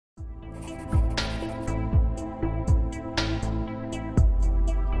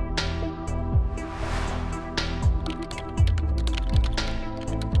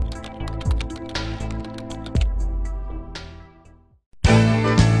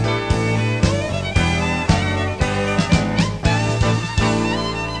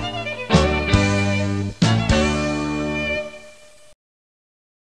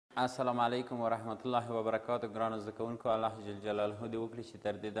السلام علیکم ورحمت الله وبرکاتو. ګرانو زده کوونکو، الله جل جلاله دې وکړي چې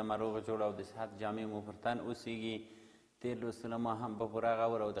تر دې دمه روغه جوړه او د صحت جامې مو پر تن اوسیږي. تېر لوستونه ما هم په پوره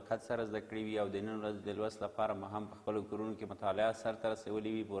غور او دقت سره زده کړي وي او د نن ورځې د لوست لپاره ما هم په خپلو کورونو کې مطالعه سرته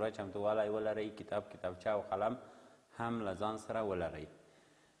رسولي وي. پوره چمتووالی ولرئ، کتابچه او قلم هم له ځان سره ولرئ.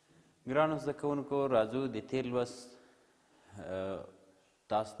 ګرانو زده کوونکو، راځو د تېر لوست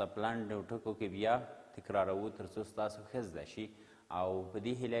تاسو ته په لنډو ټکو کې بیا تکرارو تر څو ستاسو ښه زده شي. او په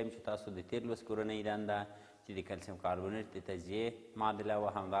دې هیله یم چې تاسو د تېر لوست کورنۍ دنده چې د کلسیم کاربونیټ د تجزیې معادله او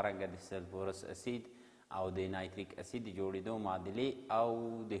همدارنګه د سلفورس اسید او د نایتریک اسید د جوړېدو معادلې او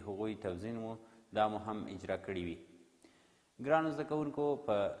د هغوی توزین مو دا مو هم اجرا کړي وي. ګرانو زده کوونکو،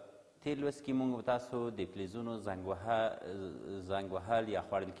 په تېر لوست کې موږ تاسو د فلزونو زنګ وهل یا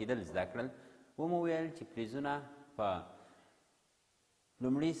خوړل کېدل زده کړل. ومو ویل چې فلزونه په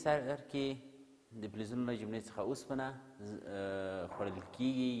لومړي سر کې د فلزونو له جملې څخه اوسپنه خوړل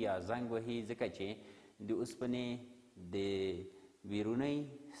کیږي یا زنګ وهي، ځکه چې د اوسپنې د بیرونی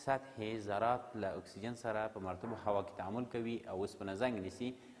سطحې ذرات له اکسیجن سره په مرطوبه هوا کې تعامل کوي او اوسپنه زنګ نیسي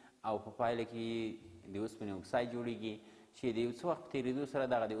او په پایله کې د اوسپنې اکساید جوړیږي چې د یو څه وخت په تېرېدو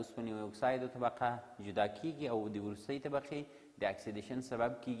سره دغه د اوسپنې اکسایدو طبقه جدا کیږي او د وروستۍ طبقې د اکسیدیشن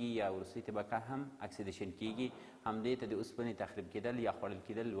سبب کیږي یا وروستۍ طبقه هم اکسیدیشن کیږي. همدې ته د اوسپنې تخریب کېدل یا خوړل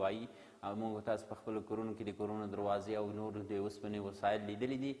کېدل وایي. او موږ تاسو په خپلو کورونو کې د کورونو دروازې او نور د اوسپنې وسایل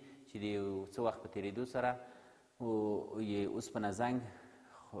لیدلي دي چې د یو څه وخت په تېرېدو سره یې اوسپنه زنګ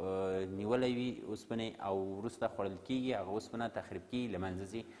نیولی وي اوسپنې او وروسته خوړل کیږي، هغه اوسپنه تخریب کیږي، له منځه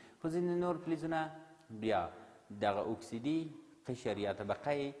ځي. خو ځینې نور فلزونه بیا دغه اکسیدي قشر یا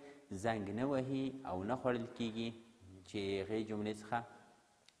طبقه یې زنګ نه وهي او نه خوړل کیږي، چې هغې جملې څخه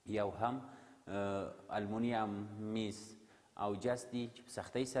یو هم المونیم، میس او جس دي چې په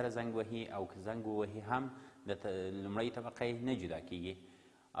سختۍ سره زنګ وهي او که زنګ ووهي هم د لومړۍ طبقه یې نه جدا کیږي.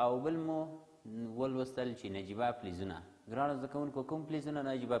 او بل مو ولوستل چې نجیبه فلزونه. ګرانو زده کوونکو، کوم فلزونه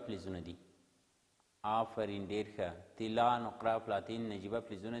نجیبه فلزونه دي؟ آفرین، ډېر ښه. طلا، نقره، پلاتین نجیبه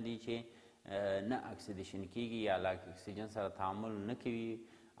فلزونه دي چې نه اکسیدیشن کیږي یا له اکسیجن سره تعامل نه کوي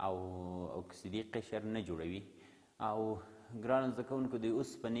او اکسیدي قشر نه جوړوي. او ګرانو زده کوونکو، د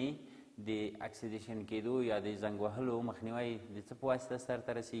اوسپنې د اکسیدیشن کېدو یا د زنګ وهلو مخنیوی د څه په واسطه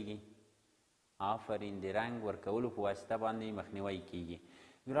سرته رسیږي؟ آفرین، د رنګ ورکولو په واسطه باندې مخنیوی کیږي.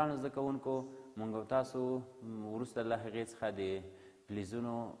 ګرانو زده کوونکو، موږ او تاسو وروسته له هغې څخه د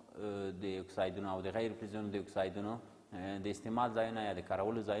فلزونو د اکسایدونو او د غیر فلزونو د اکسایدونو د استعمال ځایونه یا د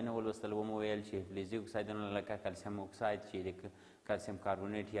کارولو ځایونه ولوستل. ومو ویل چې فلزي اکسایدونه لکه کلسیم اکساید چې د کلسیم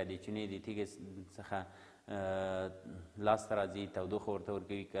کاربونیټ یا د چونې د تیږې څخه لاسته راځي، تودوخه ورته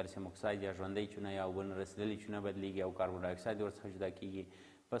ورکوي. کلسیم اکساید یا ژوندۍ چونه یا اوبه نه رسېدلې چونه بدلیږي او کاربن ډای اکساید ورڅخه جدا کیږي.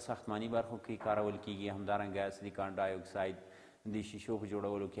 په ساختماني برخو کې کارول کیږي. همدارنګه اسیدیکان ډای اکساید د شیشو په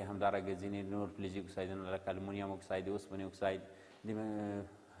جوړولو کې، همدارنګه ځینې نور فلزي اکسایدونه لکه المونیم اکساید، د اوسپنې اکساید،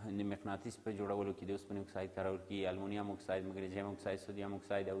 د مقناطیس په جوړولو کې د اوسپنې اکساید کارول کیږي. المونیم اکساید، مګنیزیم اکساید، سودیم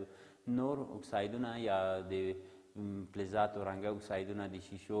اکساید او نور اکسایدونه یا د فلزاتو رنګه اکسایدونه د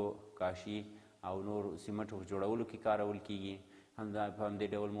شیشو، کاشي او نور سیمټو په جوړولو کې کارول کیږي. په همدې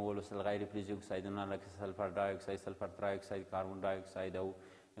ډول مو ولوستل غیر فلزي اکسایدونه لکه سلفر ډای اکساید، سلفر ترای اکساید، کاربن ډای اکساید او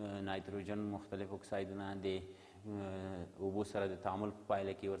نایتروجن مختلف اکسایدونه د اوبو سره د تعامل په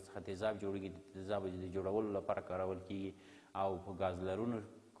پایله کې ورڅخه تیزاب جوړېږي. د تیزابو د جوړولو لپاره کارول کیږي. او په ګاز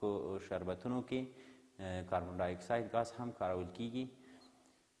لرونکو شربتونو کې کاربن ډای اکساید ګاز هم کارول کیږي.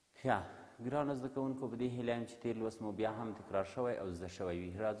 ښه ګرانو زده کوونکو، په دې هیله یم چې تېر لوست مو بیا هم تکرار شوی او زده شوی وي.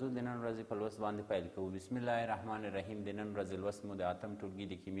 راځو د نن ورځې په لوست باندې پیل کوو. بسم الله الرحمن الرحیم. د نن ورځې لوست مو د 8م ټولګي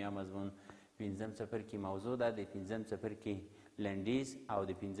دکیمیا مضمون 5م څپرکي موضوع ده. د 5م څپرکي لندیز او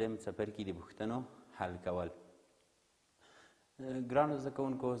د 5م څپرکي د پوښتنو حل کول. ګرانو زده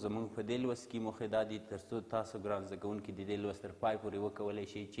کوونکو، زموږ په دې لوست کې موخې دا دي تر څو تاسو ګران زده کوونکي د دې لوست تر پای پورې وکولی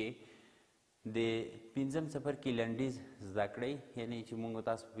شئ چې د 5م څپرکي لنډیز زده کړئ. یعنې چې موږ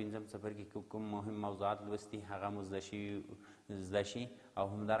تاسو په 5م څپرکي کې کوم مهم موضوعات لوستي هغه مو زده شي او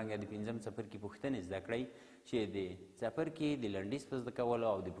همدارنګه د 5م څپرکي پوښتنې زده کړئ چې د څپرکي د لنډیز په زده کولو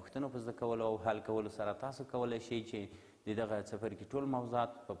او د پوښتنو په زده کولو او حل کولو سره تاسو کولی شئ چې د دغه څپرکي ټول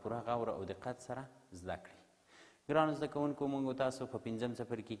موضوعات په پوره غور او دقت سره زده کړئ. ګرانو زده کوونکو، موږ تاسو په 5م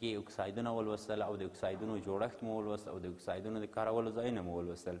څپرکي کې اکسایدونه ولوستل او د اکسایدونو جوړښت مو ولوست او د اکسایدونو د کارولو ځایونه مو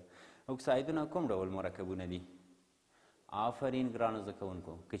ولوستل. اکسایدونه کوم ډول مرکبونه دي؟ آفرین ګرانو زده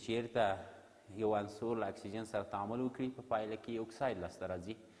کوونکو، که چیرته یو عنصر له اکسیجن سره تعامل وکړي په پایله کې اکساید لاسته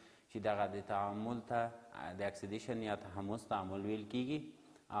راځي چې دغه د تعامل ته د اکسیدیشن یا تحمض تعامل ویل کیږي.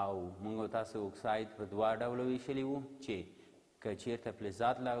 او موږ تاسو اکساید په 2 ډوله ویشلي وو چې که چیرته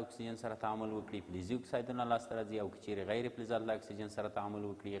فلزات له اکسیجن سره تعامل وکړي فلزي اکسایدونه لاسته راځي او که چیرې غیر فلزات له اکسیجن سره تعامل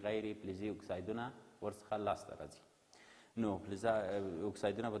وکړي غیر فلزي اکسایدونه ورڅخه لاسته راځي. نو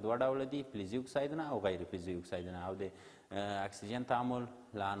اکسایدونه په دوه ډوله دي، فلزي اکسایدونه او غیر فلزي اکسایدونه. او د اکسیجن تعامل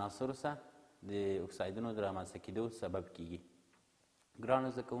له عناصرو سره د اکسایدونو د رامنځته کېدو سبب کیږي. ګرانو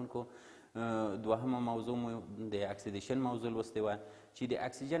زده کوونکو، دوهمه موضوع مو د اکسیدیشن موضوع لوستې وه چې د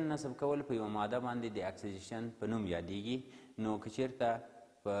اکسیجن نصب کول په یوه ماده باندې د اکسیدیشن په نوم یادیږي. نو که چیرته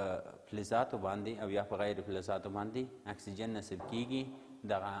په فلزاتو باندې او یا په غیر فلزاتو باندې اکسیجن نصب کیږي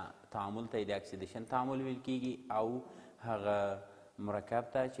دغه تعامل ته د اکسیدیشن تعامل ویل کیږي او هغه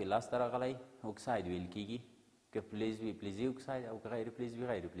مرکب ته چې لاسته راغلی اکساید ویل کیږي. که فلز وي فلزي اکساید او که غیر فلز وي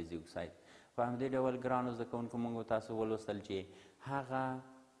غیر فلزي اکساید. په همدې ډول ګرانو زده کوونکو موږ تاسو ولوستل چې هغه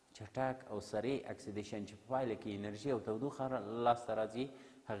چټک او سریع اکسیدیشن چې په پایله کې انرژي او تودوخه لاسته راځي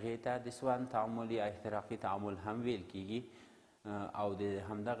هغې ته د سون تعامل یا احتراقي تعامل هم ویل کیږي. او د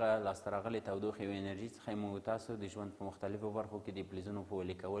همدغه لاسته راغلې تودوخې او انرژي څخه موږ تاسو د ژوند په مختلفو برخو کې د فلزونو په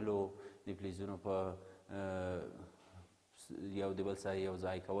ولې کولو، د فلزونو په یو د بل سره یو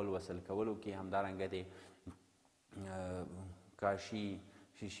ځای کول وصل کولو کې، همدارنګه د کاشي،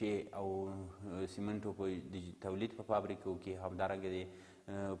 شیشې او سیمنټو په تولید په فابریکو کې، همدارنګه د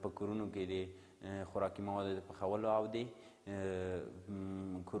په کورونو کې د خوراکي موادو د پخولو او د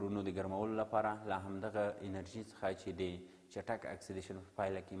کورونو د ګرمولو لپاره له همدغه انرژي څخه چې د چټک اکسیدیشن په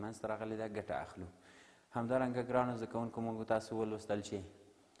پایله کې منځته راغلې ده ګټه اخلو. همدارنګه ګرانو زده کوونکو موږ تاسو ولوستل چې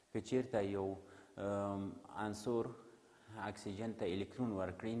که چیرته یو عنصر اکسیجن ته الکترون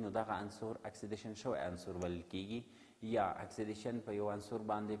ورکړي نو دغه عنصر اکسیدیشن شوی عنصر بلل کیږي. یا اکسیدیشن په یو عنصر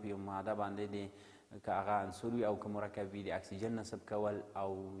باندې په یو ماده باندې د که هغه عنصر وي او که مرکب وي د اکسیجن نصب کول او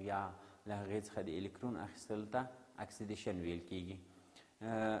یا له هغې څخه د الکترون اخیستلو ته اکسیدیشن ویل کیږي.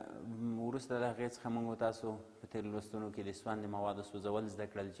 وروسته د هغې څخه موږ تاسو په تېرو لوستونو کې د سون د موادو سوځول زده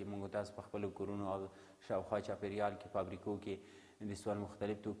کړل چې موږ تاسو په خپلو کورونو او شاوخوا چاپېریال کې فابریکو کې د سون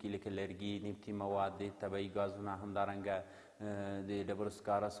مختلف توکي لکه لرګي، نفتي مواد، د طبیعي ګازونه، همدارنګه د ډبرو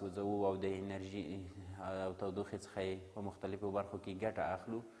سکاره سوځوو او د انرژي او تودوخې څخه یې په مختلفو برخو کې ګټه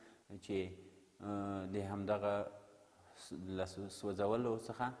اخلو چې د همدغه له سوځولو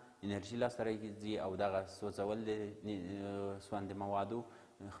څخه انرژي لاسته راځي او دغه سوځول د سون د موادو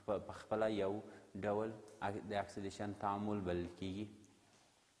په خپله یو ډول د اکسیدیشن تعامل بلل کیږي.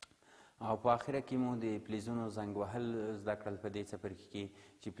 او په آخره کې مو د فلزونو زنګ وهل زده کړل په دې څپرکي کې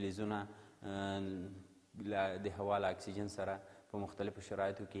چې فلزونه د هوا له اکسیجن سره په مختلفو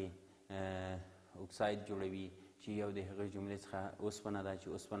شرایطو کې اکساید جوړوي چې یو د هغې جملې څخه اوسپنه ده چې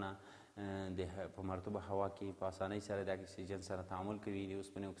اوسپنه په مرطوبه هوا کې په اسانۍ سره د اکسیجن سره تعامل کوي، د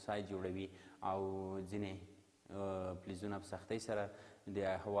اوسپنې اکساید جوړوي. او ځینې فلزونه په سختۍ سره د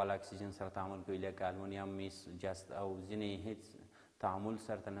هوا له اکسیجن سره تعامل کوي لکه المونیم، میس، جست او ځینې هیڅ تعامل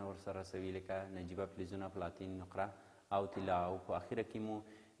سرته نه ورسره رسوي لکه نجیبه فلزونه، پلاتین، نقره او طلا. او په اخره کې مو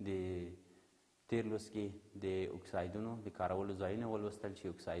د تېر لوست کې د اکسایدونو د کارولو ځایونه ولوستل چې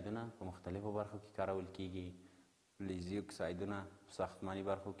اکسایدونه په مختلفو برخو کې کارول کیږي. فلزي اکسایدونه په ساختماني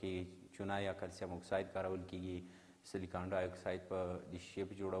برخو کې چونه یا کلسیم اکساید کارول کیږي، سلیکان ډای اکساید په د شیشې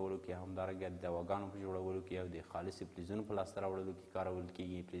په جوړولو کې، همدارنګه د دواګانو په جوړولو کې او د خالصې فلزونو په لاسته راوړلو کې کارول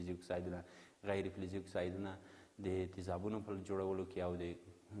کیږي. فلزي اکسایدونه غیر فلزي اکسایدونه د تیزابونو په جوړولو کې او د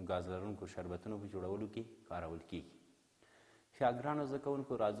ګاز لرونکو شربتونو په جوړولو کې کارول کیږي. ښاګرانو زده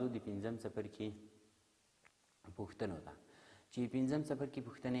کوونکو راځو د پنځم څپرکي پوښتنو ته چې پنځم څپرکي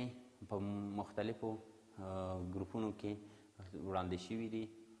پوښتنې په مختلفو ګروپونو کې وړاندې شوي دي.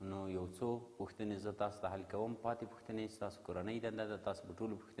 نو یو څو پوښتنې زه تاسو ته حل کوم، پاتې پوښتنې ستاسو کورنۍ دنده ده، تاسو به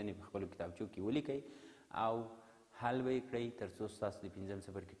ټولو پوښتنې په خپلو کتابچو کې ولیکئ او حل به یې کړئ تر څو ستاسو د پنځم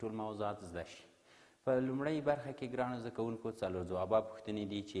څپرکي ټول موضوعات زده شي. په لومړۍ برخه کې ګرانو زده کوونکو څلور ځوابه پوښتنې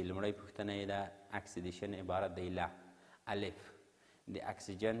دي چې لومړۍ پوښتنه یې ده اکسیدیشن عبارت دی له الف د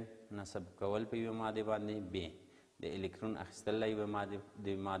اکسیجن نصب کول په یوه مادې باندې، ب د الکترون اخیستل له یوې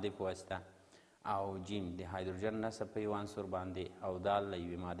مادې په واسطه، او جیم د هایدروجن نصب په یو عنصر باندې، او دال له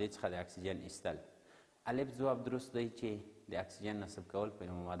یوې مادې څخه د اکسیجن ایستل. الف ځواب درست دی چې د اکسیجن نصب کول په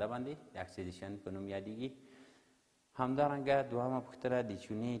یوه ماده باندې د اکسیدیشن په نوم یادیږي. همدارنګه دوهمه پوښتنه د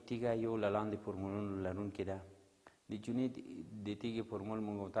چونې تیږه یو له لاندې فورمولونو لرونکې ده. د چونې د تیږې فورمول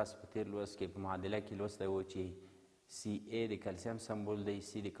موږ تاسو په تېر لوست کې په معادله کې لوستی و چې سی ای د کلسیم سمبول دی،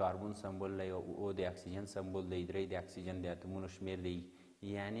 سی د کاربون سمبول دی، او د اکسیجن سمبول دی، 3 د اکسیجن د اتومونو شمیر دی.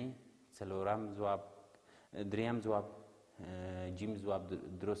 یعنی دریم ځواب جیم ځواب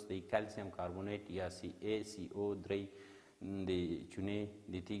درست دی، کلسیم کاربونیت یا سی ای سی او 3 د چونې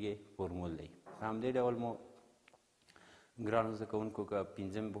د تیږې فورمول دی. په همدې ډول مو ګرانو زده کوونکو که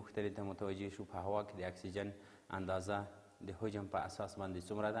پنځم پوښتنې ته متوجه شو، په هوا کې د اکسیجن اندازه د حجم په اساس باندې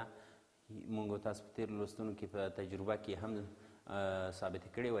څومره ده. موږ تاسو په تېرو لوستونو کې په تجربه کې هم ثابته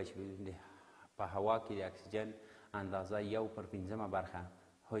کړې وه چې په هوا کې د اکسیجن اندازه 1/5 برخه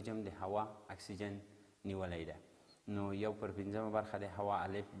حجم د هوا اکسیجن نیولی ده. نو 1/5 برخه د هوا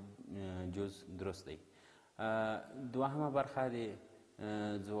الف جز درست دی. دوهمه برخه د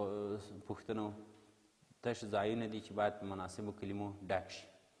پوښتنو تش ځایونه دي چې باید په مناسبو کلمو ډک شي.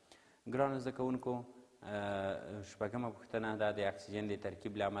 ګرانو زده کوونکو، شپږمه پوښتنه دا د اکسیجن د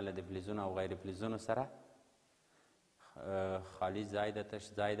ترکیب له امله د فلزونو او غیر فلزونو سره خالي ځای ده، تش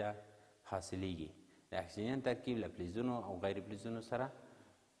ځای ده حاصلیږي. د اکسیجن ترکیب له فلزونو او غیر فلزونو سره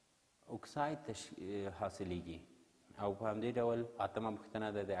اکساید حاصلیږي. او په همدې ډول اتمه پوښتنه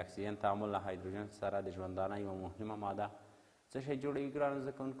ده د اکسیجن تعامل له هایدروجن سره د ژوندانه یوه مهمه ماده څه شی جوړوي ګرانو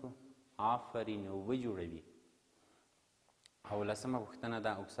زده کوونکو؟ آفرین، اوبه جوړوي. او لسمه پوښتنه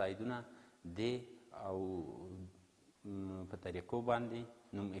ده اکسایدونه د او په طریقو باندې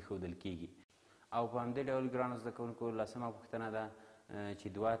نوم ایښودل کیږي. او په همدې ډول ګرانو زده کوونکو لسمه پوښتنه ده چې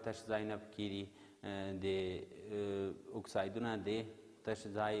دوه تش ځایونه پکې دي. د اکسایدونه د تش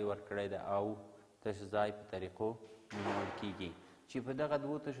ځای ورکړی ده او تش ځای په طریقو نومول کیږي چې په دغه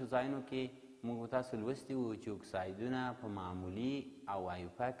دوو تشو ځایونو کې موږ تاسو لوستي وو چې اکسایدونه په معمولي او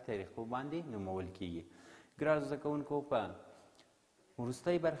ایوپاک طریقو باندې نومول کیږي. ګرانو زده کوونکو، په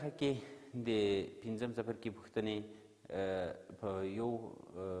وروستۍ برخه کې د پنځم څپرکي پوښتنې په یو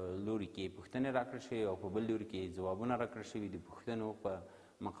لوري کې پوښتنې راکړل شوي او په بل لوري کې ځوابونه راکړل شوي. د پوښتنو په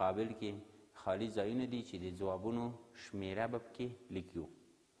مقابل کې خالي ځایونه دي چې د ځوابونو شمیره به پکې لیکو.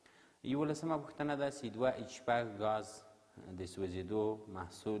 11مه پوښتنه ده C2H5 ګاز د سوځېدو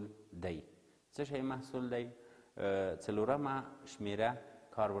محصول دی. څه شی محصول دی؟ 4مه شمیره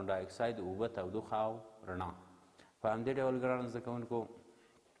کاربن ډای اکساید، اوبه، تودوخه او رڼا. په همدې ډول ګرانو زده کوونکو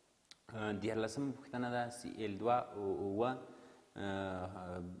 14مه پوښتنه ده Cl2O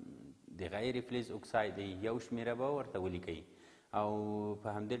د غیر فلز اکساید دی. یو شمیره به ورته ولیکئ. او په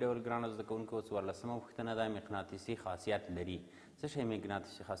همدې ډول ګرانو زده کوونکو 14مه پوښتنه ده مقناطیسي خاصیت لري. څه شی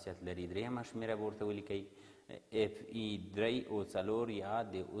مقناطیسي خاصیت لري؟ 3مه شمیره به ورته ولیکئ. Fe3O4 یا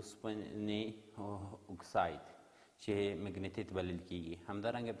د اوسپنې اکساید چې مګنیټیټ بلل کیږي.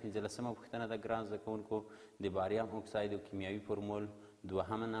 همدارنګه 15مه پوښتنه ده ګران زده کوونکو د باریم اکساید کیمیاوي فورمول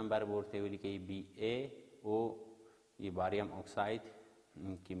 2 نمبر به ورته ولیکئ. BaO باریم اکساید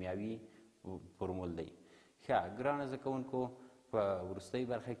کیمیاوي فورمول دی. ښه ګرانو زده کوونکو، په وروستۍ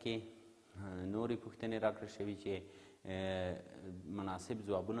برخه کې نورې پوښتنې راکړل شوي چې مناسب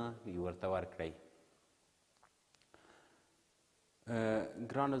ځوابونه ورته ورکړئ.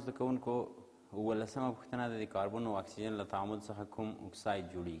 ګرانو زده کوونکو، 18مه پوښتنه ده د کاربن او اکسیجن له تعامل څخه کوم اکساید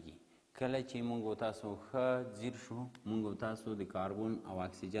جوړیږي؟ کله چې موږ تاسو ښه ځیر شو، موږ تاسو د کاربن او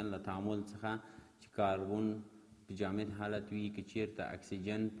اکسیجن له تعامل څخه چې کاربن په جامد حالت وي، که چیرته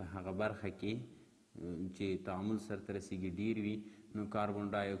اکسیجن په هغه برخه کې چې تعامل سرته رسیږي ډیر وي، نو کاربن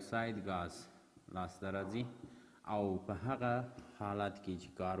ډای اکساید ګاز لاسته راځي. او په هغه حالت کې چې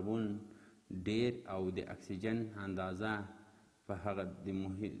کاربن ډیر او د اکسیجن اندازه په هغه د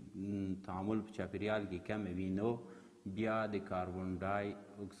تعامل په چاپیریال کې کم وي، نو بیا د کاربن ډای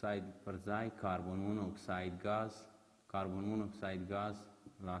اکساید پر ځای کاربن مونوکساید ګاز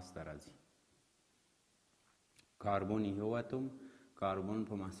لاسته راځي. کاربن یو اتوم، کاربن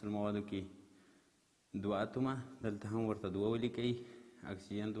په محصول موادو کې 2 اتومه، دلته هم ورته 2 ولیکئ.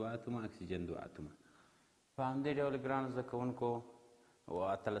 اکسیجن 2 اتومه، اکسیجن 2 اتومه. په همدې ډول ګرانو زده کوونکو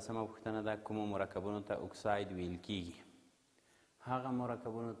 18مه پوښتنه ده کومو مرکبونو ته اکساید ویل کیږي؟ هغه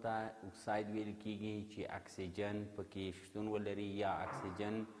مرکبونو ته اکساید ویل کیږي چې اکسیجن پکې شتون ولري یا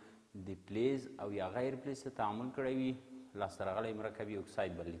اکسیجن د فلز او یا غیر فلز سره تعامل کړی وي، لاسته راغلی مرکب یې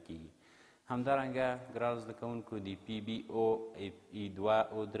اکساید بلل کیږي. همدارنګه ګرانو زده کوونکو د PbO،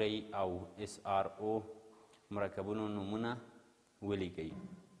 Fe2O3 او SRO مرکبونو نومونه ولیکئ.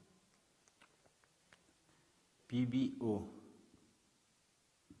 PbO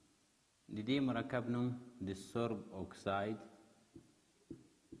د دې مرکب نوم د سرب اکساید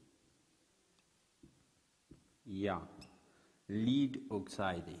یا لید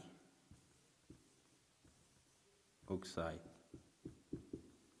اکساید دی.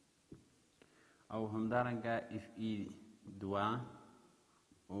 او همدارنګه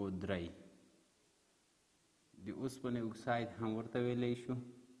Fe2O3 د اوسپنې اکساید هم ورته ویلی شو.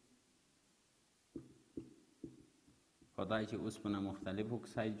 خدای چې اوسپنه مختلف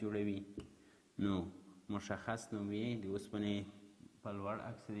اکساید جوړوي، نو مشخص نوم یې د اوسپنې په لوړ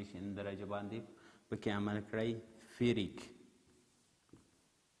اکسیدیشن درجه باندې پکې عمل کړی فیریک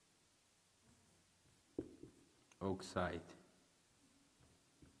اکساید.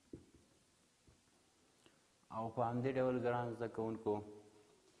 او په همدې ډول ګران زده کوونکو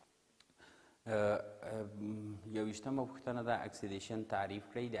 21مه پوښتنه ده اکسیدیشن تعریف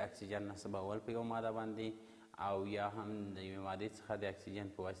کړئ. د اکسیجن نصبول په یو ماده باندې او یا هم د یوې مادې څخه د اکسیجن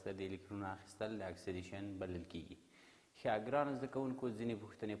په واسطه د الکترون اخیستل د اکسیدیشن بلل کیږي. ښه ګرانو زده کوونکو ځینې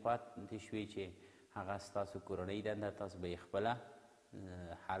پوښتنې پاتې شوې چې هغه ستاسو کورنۍ دنده تاسو به یې خپله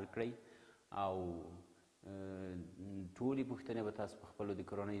حل کړئ او ټولې پوښتنې به تاسو په خپلو د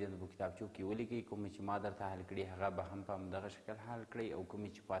کورنۍ دندو په کتابچو کې ولیکئ. کومې چې ما درته حل کړي هغه به هم په همدغه شکل حل کړئ او کومې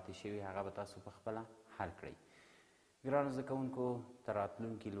چې پاتې شوي هغه به تاسو په خپله حل کړئ. ګرانو زده کوونکو تر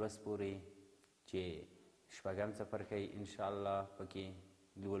راتلونکي لوست پورې چې شپږم څپرکی انشاءالله پکې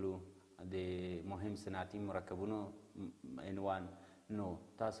لولو د مهم صنعتي مرکبونو عنوان. نو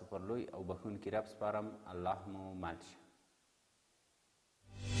تاسو پر لوی او بخښونکي رب سپارم. الله مو مل شه.